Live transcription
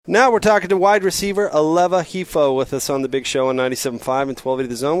Now we're talking to wide receiver Aleva Hifo with us on the Big Show on 97.5 and 1280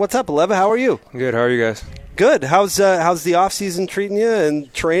 The Zone. What's up, Aleva? How are you? Good. How are you guys? Good. How's the off season treating you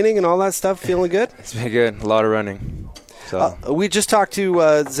and training and all that stuff? Feeling good? It's been good. A lot of running. So we just talked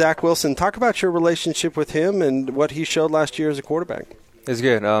to Zach Wilson. Talk about your relationship with him and what he showed last year as a quarterback. It's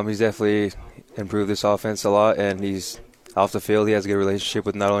good. He's definitely improved this offense a lot, and he's off the field. He has a good relationship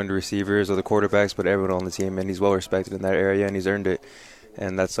with not only the receivers or the quarterbacks, but everyone on the team, and he's well respected in that area, and he's earned it.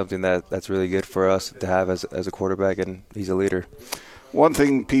 And that's something that's really good for us to have as a quarterback, and he's a leader. One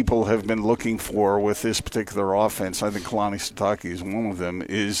thing people have been looking for with this particular offense, I think Kalani Sitake is one of them,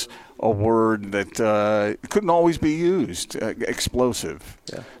 is a word that couldn't always be used, explosive.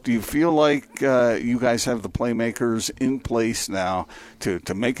 Yeah. Do you feel like you guys have the playmakers in place now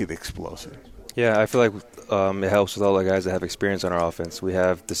to make it explosive? Yeah, I feel like it helps with all the guys that have experience on our offense. We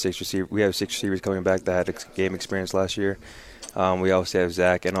have six receivers coming back that had game experience last year. We obviously have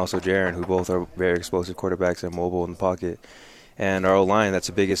Zach and also Jaron, who both are very explosive quarterbacks and mobile in the pocket. And our O-line, that's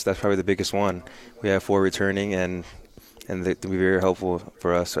probably the biggest one. We have 4 returning, and they'll be very helpful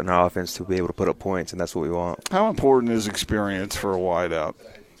for us in our offense to be able to put up points, and that's what we want. How important is experience for a wideout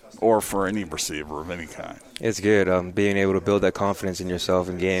or for any receiver of any kind? It's good. Being able to build that confidence in yourself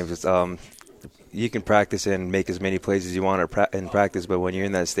in games. It's, you can practice and make as many plays as you want in practice, but when you're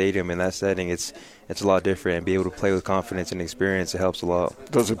in that stadium, in that setting, it's a lot different. And be able to play with confidence and experience, it helps a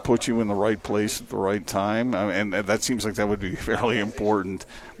lot. Does it put you in the right place at the right time? And that seems like that would be fairly important.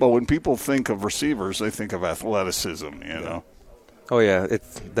 But when people think of receivers, they think of athleticism, you know. Oh, yeah.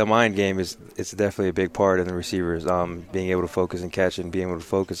 The mind game it's definitely a big part in the receivers, being able to focus and catch and being able to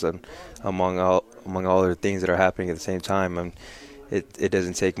focus on among all the things that are happening at the same time. It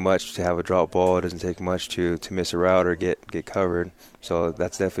doesn't take much to have a drop ball. It doesn't take much to miss a route or get covered. So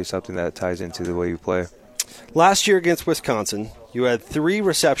that's definitely something that ties into the way you play. Last year against Wisconsin, you had 3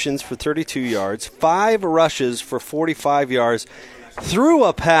 receptions for 32 yards, 5 rushes for 45 yards, threw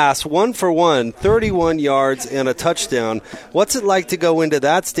a pass, 1 for 1, 31 yards, and a touchdown. What's it like to go into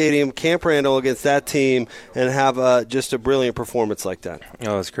that stadium, Camp Randall, against that team and have just a brilliant performance like that?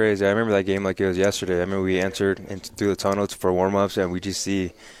 Oh, it's crazy. I remember that game like it was yesterday. I remember we entered through the tunnels for warm-ups, and we just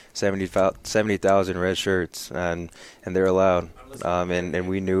see 70,000 red shirts, and they're loud. And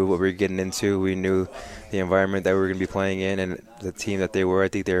we knew what we were getting into. We knew the environment that we were going to be playing in and the team that they were. I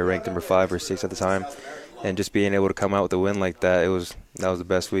think they were ranked number 5 or 6 at the time. And just being able to come out with a win like that, that was the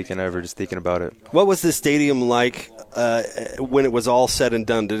best weekend ever, just thinking about it. What was the stadium like when it was all said and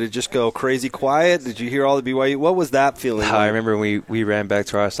done? Did it just go crazy quiet? Did you hear all the BYU? What was that feeling like? I remember we ran back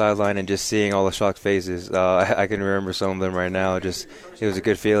to our sideline and just seeing all the shocked faces. I can remember some of them right now. It was a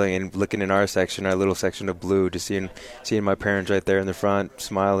good feeling. And looking in our little section of blue, just seeing my parents right there in the front,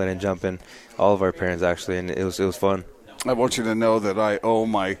 smiling and jumping, all of our parents actually, and it was fun. I want you to know that I owe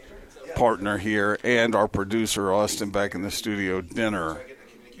my partner here and our producer Austin back in the studio dinner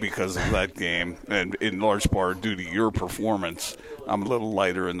because of that game, and in large part due to your performance. I'm a little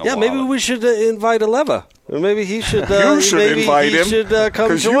lighter in the wallet. Maybe we should invite Aleva. Or maybe he should. You should invite him. Should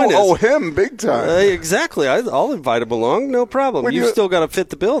come join us. Because you owe him big time. Exactly. I'll invite him along. No problem. You've still got to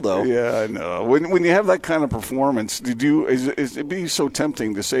fit the bill, though. Yeah, I know. When you have that kind of performance, is it be so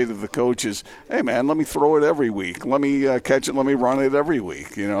tempting to say to the coaches, "Hey, man, let me throw it every week. Let me catch it. Let me run it every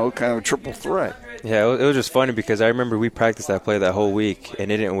week." You know, kind of a triple threat. Yeah, it was just funny because I remember we practiced that play that whole week,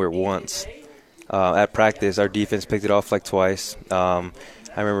 and it didn't work once. At practice, our defense picked it off like twice.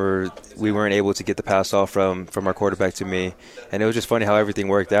 I remember we weren't able to get the pass off from our quarterback to me, and it was just funny how everything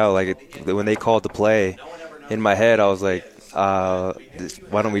worked out. When they called the play, in my head I was like,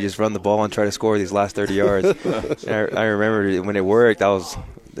 why don't we just run the ball and try to score these last 30 yards? I remember when it worked,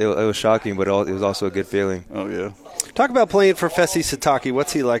 it was shocking, but it was also a good feeling. Oh, yeah. Talk about playing for Fesi Sitake.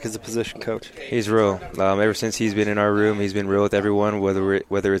 What's he like as a position coach? He's real. Ever since he's been in our room, he's been real with everyone,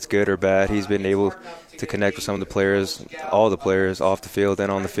 whether it's good or bad. He's been able to connect with some of the players, all the players, off the field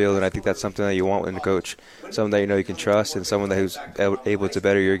and on the field, and I think that's something that you want in a coach, someone that you know you can trust and someone who's able to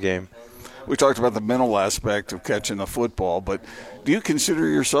better your game. We talked about the mental aspect of catching the football, but do you consider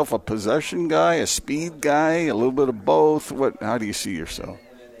yourself a possession guy, a speed guy, a little bit of both? How do you see yourself?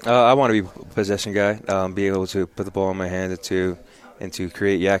 I want to be a possession guy, be able to put the ball in my hand and to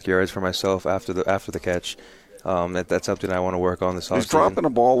create yak yards for myself after the catch. That's something I want to work on this offseason. Is dropping a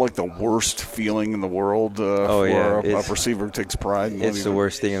ball like the worst feeling in the world for a receiver who takes pride in It's the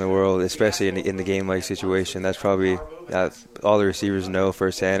worst thing in the world, especially in the game-like situation. That's probably all the receivers know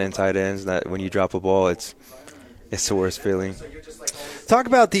firsthand and tight ends that when you drop a ball, it's the worst feeling. Talk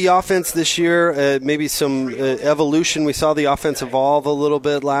about the offense this year, maybe some evolution. We saw the offense evolve a little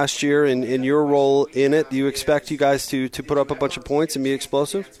bit last year in your role in it. Do you expect you guys to put up a bunch of points and be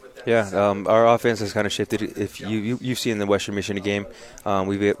explosive? Yeah, our offense has kind of shifted. If you've seen the Western Michigan game,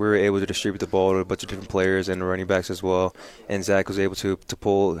 we were able to distribute the ball to a bunch of different players and running backs as well. And Zach was able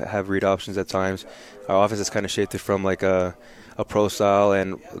to have read options at times. Our offense has kind of shifted from like a pro style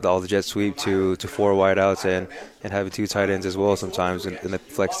and all the jet sweep to 4 wideouts and having 2 tight ends as well sometimes in the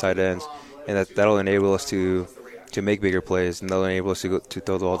flex tight ends. And that'll enable us to make bigger plays, and that'll enable us to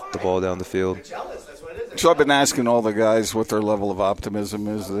throw the ball down the field. So I've been asking all the guys what their level of optimism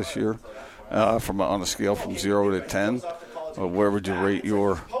is this year, on a scale from 0 to 10. Where would you rate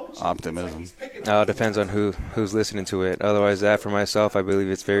your optimism? It depends on who's listening to it. Otherwise, for myself, I believe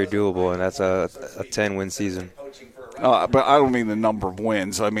it's very doable, and that's a 10-win season. But I don't mean the number of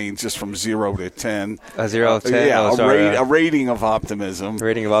wins. I mean just from 0 to 10. 0 to 10? Yeah, a rating of optimism.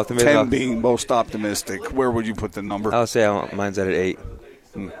 Rating of optimism? 10 being most optimistic. Where would you put the number? I'll say mine's at an 8.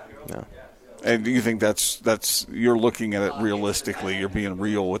 Yeah. And do you think that's you're looking at it realistically? You're being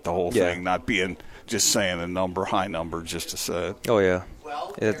real with the whole thing, not being just saying a high number just to say it. Oh yeah,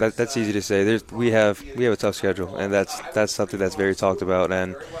 that's easy to say. We have a tough schedule, and that's something that's very talked about.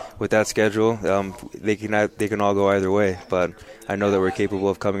 And with that schedule, they can all go either way. But I know that we're capable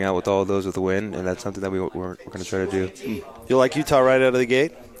of coming out with all of those with a win, and that's something that we're going to try to do. You like Utah right out of the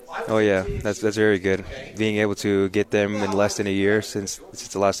gate? Oh yeah, that's very good. Being able to get them in less than a year since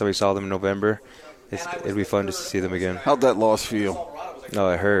the last time we saw them in November, it'd be fun just to see them again. How'd that loss feel? No,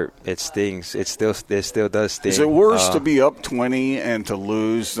 it hurt. It stings. It still does sting. Is it worse to be up 20 and to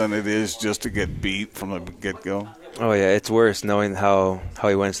lose than it is just to get beat from the get-go? Oh yeah, it's worse knowing how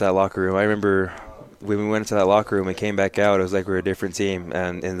he went into that locker room. I remember when we went into that locker room and came back out, it was like we were a different team,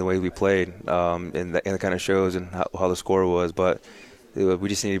 and in the way we played, and the kind of shows and how the score was, but. We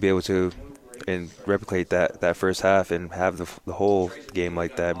just need to be able to replicate that first half and have the whole game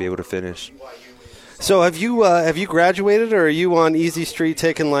like that, be able to finish. So have you graduated, or are you on Easy Street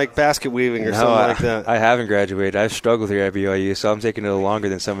taking like basket weaving or something like that? I haven't graduated. I've struggled here at BYU, so I'm taking it a little longer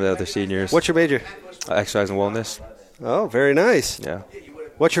than some of the other seniors. What's your major? Exercise and wellness. Oh, very nice. Yeah.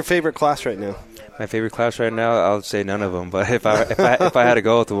 What's your favorite class right now? My favorite class right now, I would say none of them. But if I had to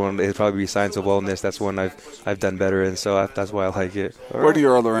go with one, it'd probably be science of wellness. That's one I've done better in, so that's why I like it. What are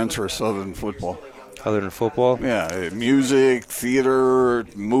your other interests other than football? Other than football? Yeah, music, theater,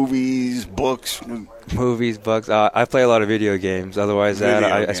 movies, books. Movies, books. I play a lot of video games. Otherwise,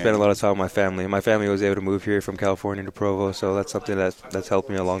 I spend a lot of time with my family. My family was able to move here from California to Provo, so that's something that's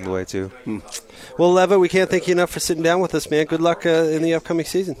helped me along the way too. Well, Aleva, we can't thank you enough for sitting down with us, man. Good luck in the upcoming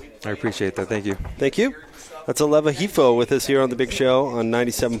season. I appreciate that. Thank you. Thank you. That's Aleva Hifo with us here on The Big Show on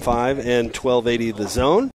 97.5 and 1280 The Zone.